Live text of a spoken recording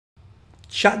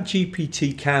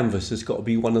ChatGPT Canvas has got to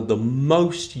be one of the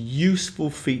most useful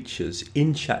features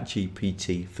in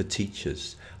ChatGPT for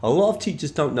teachers. A lot of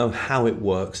teachers don't know how it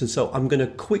works, and so I'm going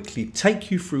to quickly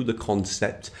take you through the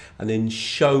concept and then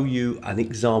show you an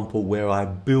example where I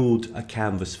build a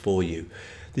canvas for you.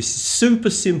 This is super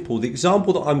simple. The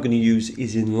example that I'm going to use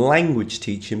is in language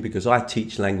teaching because I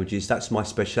teach languages, that's my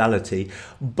speciality,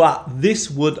 but this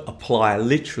would apply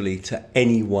literally to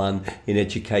anyone in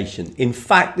education. In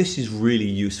fact, this is really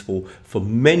useful for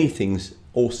many things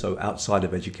also outside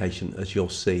of education, as you'll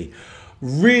see.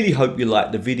 Really hope you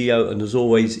like the video, and as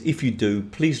always, if you do,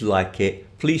 please like it,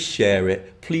 please share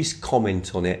it, please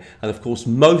comment on it, and of course,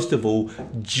 most of all,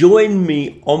 join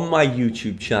me on my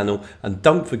YouTube channel, and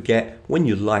don't forget, when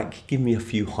you like, give me a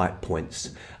few hype points.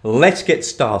 Let's get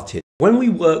started. When we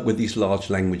work with these large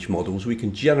language models, we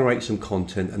can generate some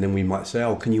content, and then we might say,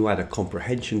 oh, can you add a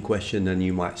comprehension question? And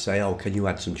you might say, oh, can you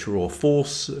add some true or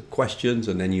false questions?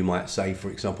 And then you might say,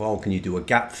 for example, oh, can you do a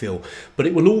gap fill? But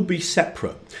it will all be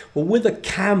separate. Well, with a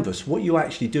canvas, what you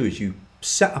actually do is you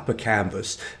set up a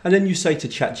canvas, and then you say to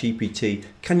ChatGPT,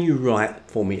 can you write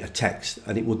for me a text?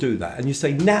 And it will do that. And you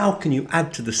say, now can you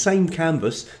add to the same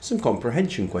canvas some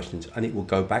comprehension questions? And it will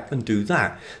go back and do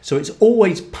that. So it's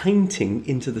always painting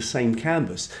into the same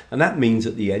canvas. And that means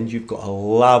at the end, you've got a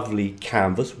lovely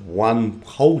canvas, one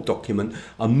whole document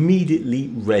immediately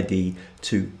ready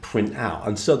to print out.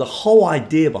 And so the whole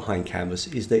idea behind Canvas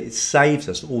is that it saves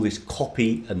us all this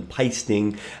copy and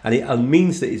pasting, and it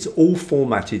means that it's all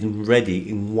formatted and ready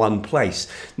in one place.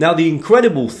 Now, the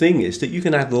incredible thing is that you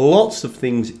can add lots of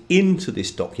things into this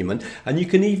document, and you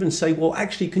can even say, well,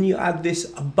 actually, can you add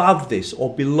this above this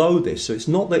or below this? So it's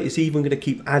not that it's even going to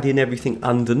keep adding everything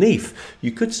underneath.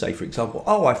 You could say, for example,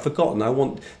 oh, I've forgotten, I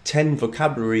want 10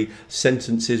 vocabulary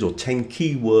sentences or 10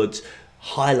 keywords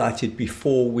highlighted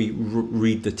before we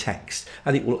read the text,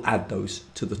 and it will add those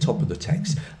to the top of the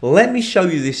text. Let me show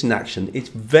you this in action. It's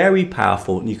very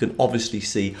powerful, and you can obviously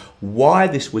see why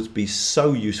this would be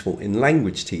so useful in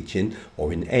language teaching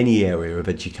or in any area of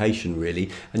education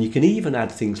really. And you can even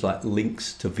add things like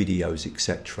links to videos,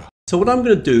 etc. So what I'm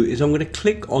going to do is I'm going to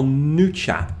click on new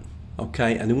chat,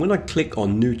 okay, and then when I click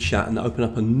on new chat and open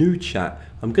up a new chat,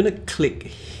 I'm going to click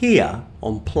here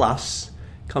on plus,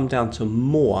 come down to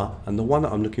more, and the one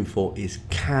that I'm looking for is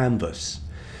Canvas.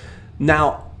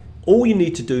 Now, all you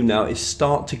need to do now is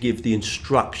start to give the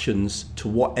instructions to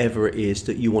whatever it is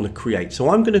that you want to create. So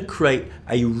I'm going to create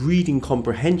a reading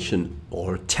comprehension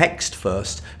or a text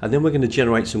first, and then we're going to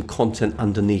generate some content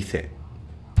underneath it.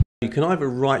 You can either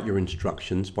write your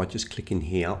instructions by just clicking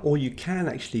here, or you can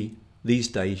actually these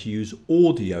days use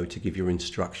audio to give your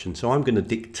instructions. So I'm going to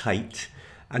dictate,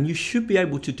 and you should be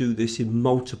able to do this in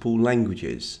multiple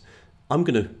languages. I'm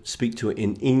going to speak to it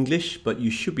in English, but you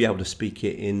should be able to speak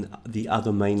it in the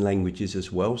other main languages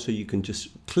as well. So you can just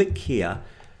click here.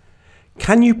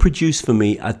 Can you produce for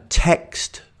me a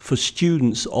text for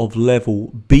students of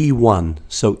level B1,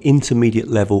 so intermediate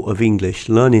level of English,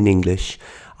 learning English?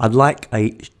 I'd like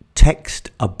a text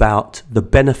about the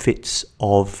benefits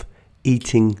of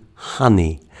eating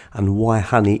honey and why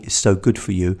honey is so good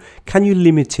for you. Can you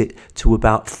limit it to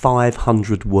about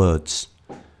 500 words?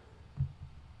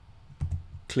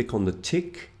 Click on the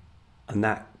tick, and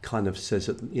that kind of says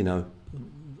that, you know,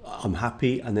 I'm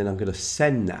happy, and then I'm going to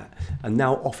send that, and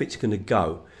now off it's going to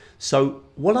go. So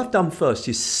what I've done first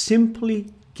is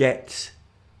simply get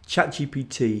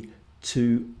ChatGPT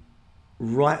to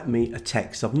write me a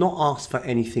text. I've not asked for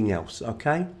anything else,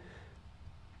 okay?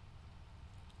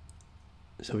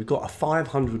 So we've got a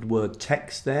 500 word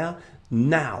text there.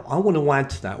 Now I want to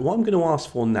add to that. What I'm going to ask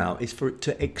for now is for it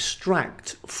to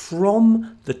extract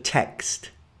from the text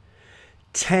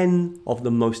 10 of the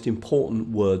most important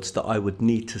words that I would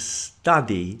need to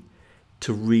study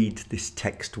to read this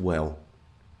text well.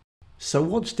 So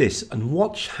watch this and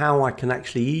watch how I can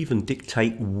actually even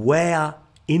dictate where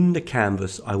in the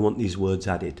canvas I want these words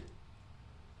added.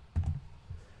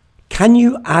 Can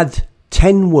you add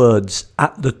 10 words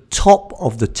at the top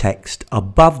of the text,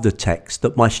 above the text,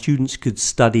 that my students could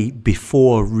study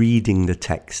before reading the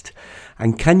text?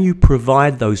 And can you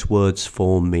provide those words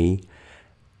for me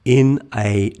in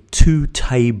a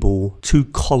two-column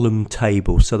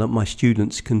table so that my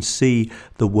students can see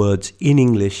the words in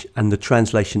English and the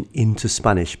translation into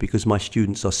Spanish, because my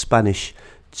students are Spanish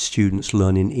students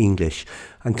learning English?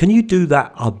 And can you do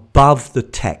that above the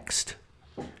text?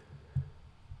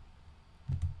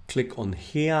 Click on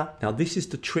here. Now this is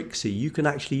the trick. See, you can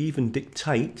actually even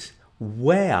dictate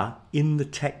where in the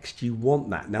text you want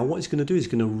that. Now what it's going to do is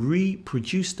going to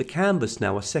reproduce the canvas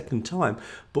now a second time,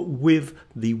 but with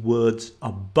the words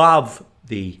above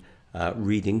the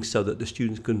reading so that the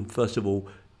students can first of all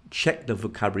check the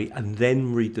vocabulary and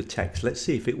then read the text. Let's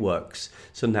see if it works.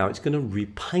 So now it's going to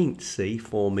repaint, see,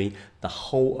 for me the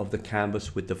whole of the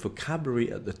canvas with the vocabulary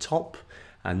at the top,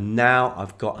 and now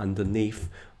I've got underneath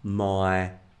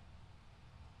my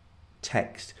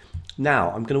text.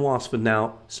 Now I'm going to ask for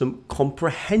now some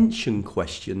comprehension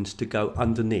questions to go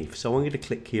underneath. So I'm going to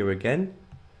click here again.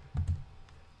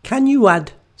 Can you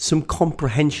add some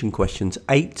comprehension questions?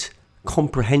 8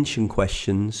 comprehension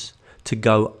questions to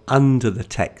go under the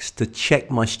text to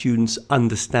check my students'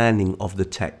 understanding of the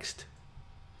text.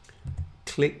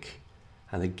 Click,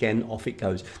 and again off it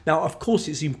goes. Now of course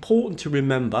it's important to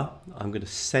remember, I'm going to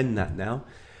send that now,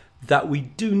 that we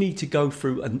do need to go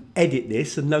through and edit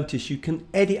this, and notice you can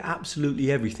edit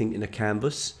absolutely everything in a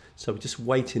canvas. So we're just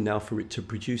waiting now for it to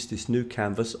produce this new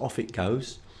canvas. Off it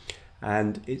goes,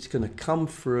 and it's going to come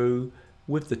through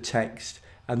with the text.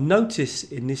 And notice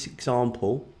in this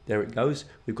example, there it goes,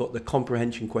 we've got the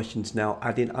comprehension questions now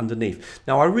adding underneath.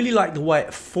 Now I really like the way it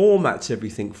formats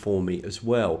everything for me as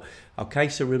well. Okay,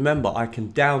 so remember, I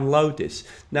can download this.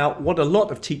 Now what a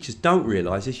lot of teachers don't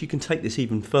realize is you can take this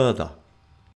even further.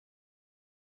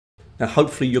 Now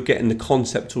hopefully you're getting the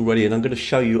concept already, and I'm going to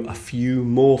show you a few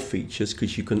more features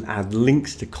because you can add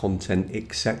links to content,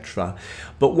 etc.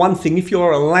 But one thing, if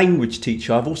you're a language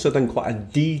teacher, I've also done quite a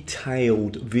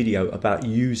detailed video about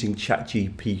using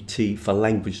ChatGPT for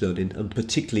language learning, and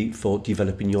particularly for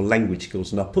developing your language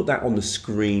skills, and I'll put that on the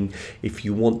screen if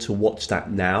you want to watch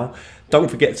that now. Don't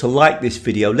forget to like this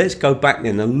video. Let's go back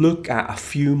then and look at a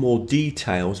few more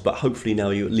details, but hopefully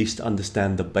now you at least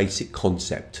understand the basic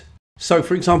concept. So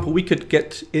for example, we could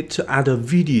get it to add a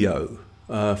video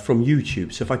from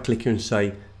YouTube. So if I click here and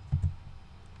say,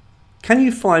 can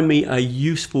you find me a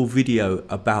useful video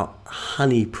about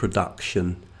honey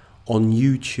production on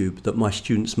YouTube that my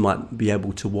students might be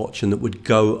able to watch and that would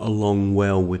go along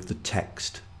well with the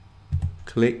text?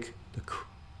 Click the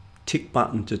tick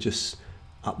button to just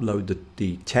upload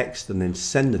the text and then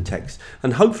send the text,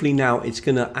 and hopefully now it's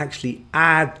going to actually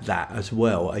add that as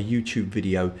well, a YouTube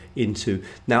video into.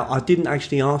 Now I didn't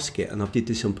actually ask it, and I did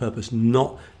this on purpose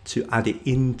not to add it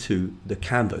into the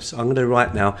canvas. I'm going to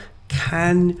write now,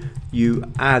 can you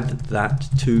add that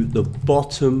to the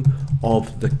bottom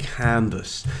of the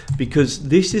canvas? Because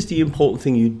this is the important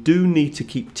thing. You do need to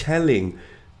keep telling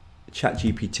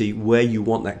ChatGPT where you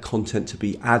want that content to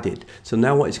be added. So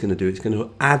now what it's going to do, it's going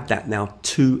to add that now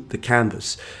to the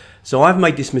canvas. So I've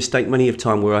made this mistake many of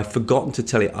time where I've forgotten to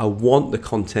tell it I want the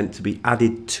content to be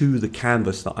added to the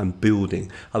canvas that I'm building.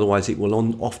 Otherwise it will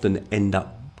often end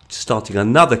up starting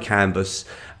another canvas,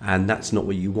 and that's not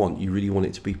what you want. You really want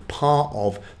it to be part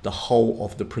of the whole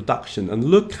of the production. And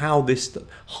look how this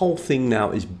whole thing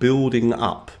now is building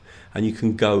up, and you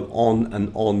can go on and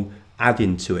on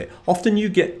adding to it. Often you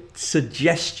get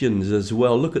suggestions as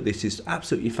well. Look at this, it's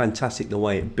absolutely fantastic the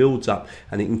way it builds up,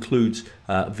 and it includes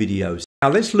videos. Now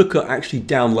let's look at actually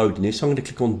downloading this. So I'm going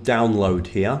to click on download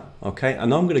here, okay,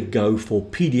 and I'm going to go for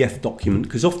PDF document,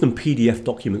 because often PDF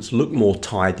documents look more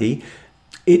tidy.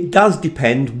 It does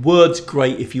depend. Word's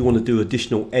great if you want to do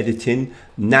additional editing.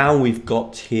 Now we've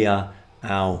got here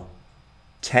our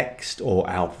text or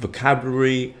our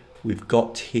vocabulary, we've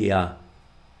got here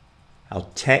our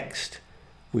text,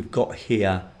 we've got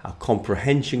here our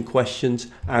comprehension questions,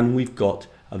 and we've got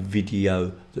a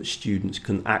video that students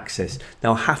can access.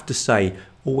 Now I have to say,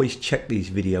 always check these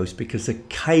videos, because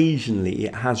occasionally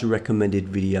it has recommended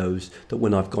videos that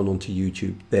when I've gone onto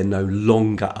YouTube, they're no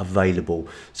longer available.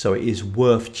 So it is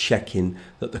worth checking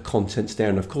that the content's there.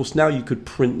 And of course now you could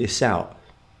print this out.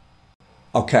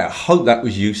 Okay, I hope that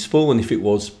was useful, and if it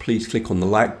was, please click on the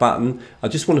like button. I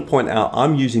just want to point out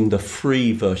I'm using the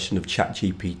free version of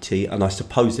ChatGPT, and I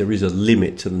suppose there is a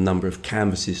limit to the number of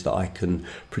canvases that I can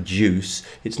produce.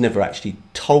 It's never actually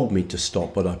told me to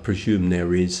stop, but I presume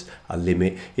there is a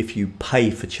limit. If you pay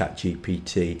for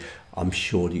ChatGPT, I'm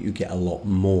sure that you get a lot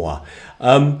more.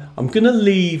 I'm going to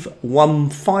leave one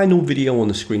final video on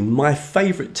the screen. My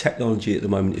favorite technology at the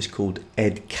moment is called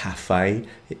EdCafe.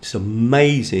 It's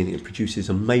amazing. It produces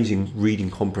amazing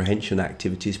reading comprehension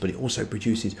activities, but it also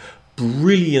produces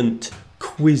brilliant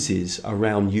quizzes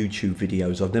around YouTube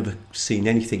videos. I've never seen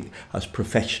anything as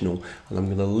professional, and I'm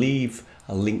going to leave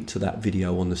a link to that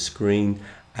video on the screen,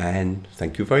 and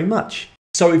thank you very much.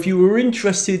 So if you were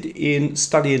interested in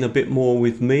studying a bit more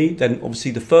with me, then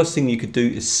obviously the first thing you could do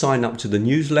is sign up to the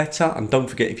newsletter. And don't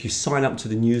forget, if you sign up to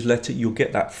the newsletter, you'll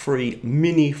get that free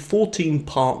mini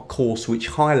 14-part course which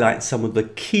highlights some of the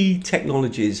key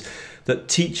technologies that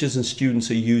teachers and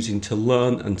students are using to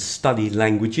learn and study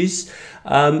languages.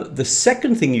 The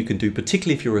second thing you can do,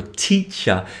 particularly if you're a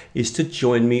teacher, is to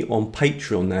join me on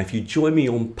Patreon. Now, if you join me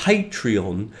on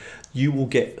Patreon, you will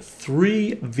get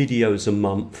 3 videos a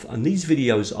month, and these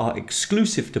videos are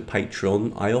exclusive to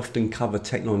Patreon. I often cover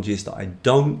technologies that I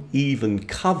don't even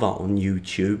cover on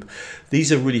YouTube.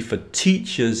 These are really for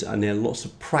teachers, and there are lots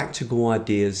of practical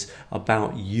ideas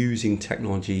about using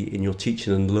technology in your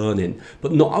teaching and learning.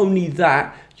 But not only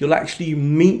that, you'll actually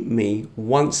meet me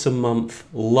once a month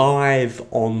live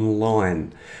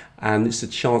online. And it's a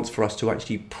chance for us to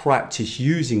actually practice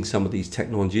using some of these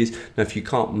technologies. Now, if you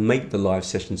can't make the live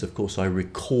sessions, of course, I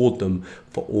record them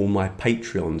for all my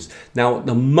Patreons. Now, at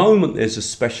the moment, there's a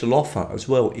special offer as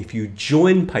well. If you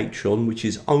join Patreon, which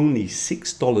is only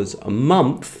 $6 a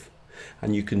month,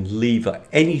 and you can leave at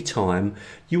any time,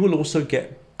 you will also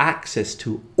get access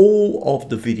to all of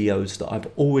the videos that I've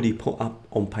already put up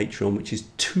on Patreon, which is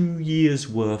 2 years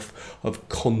worth of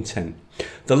content.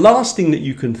 The last thing that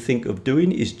you can think of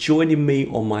doing is joining me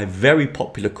on my very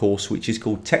popular course, which is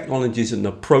called Technologies and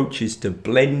Approaches to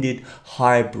Blended,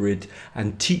 Hybrid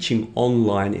and Teaching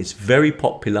Online. It's very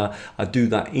popular. I do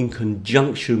that in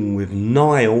conjunction with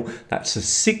NILE. That's a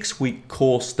 6-week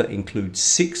course that includes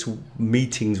 6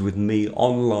 meetings with me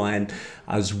online,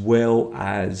 as well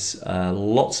as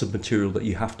lots of material that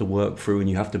you have to work through, and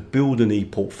you have to build an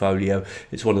e-portfolio.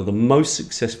 It's one of the most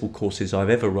successful courses I've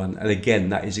ever run, and again,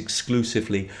 that is exclusively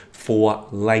for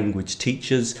language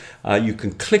teachers. You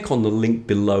can click on the link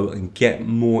below and get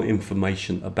more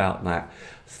information about that.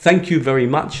 Thank you very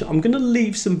much. I'm going to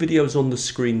leave some videos on the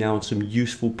screen now and some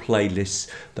useful playlists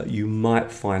that you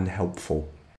might find helpful.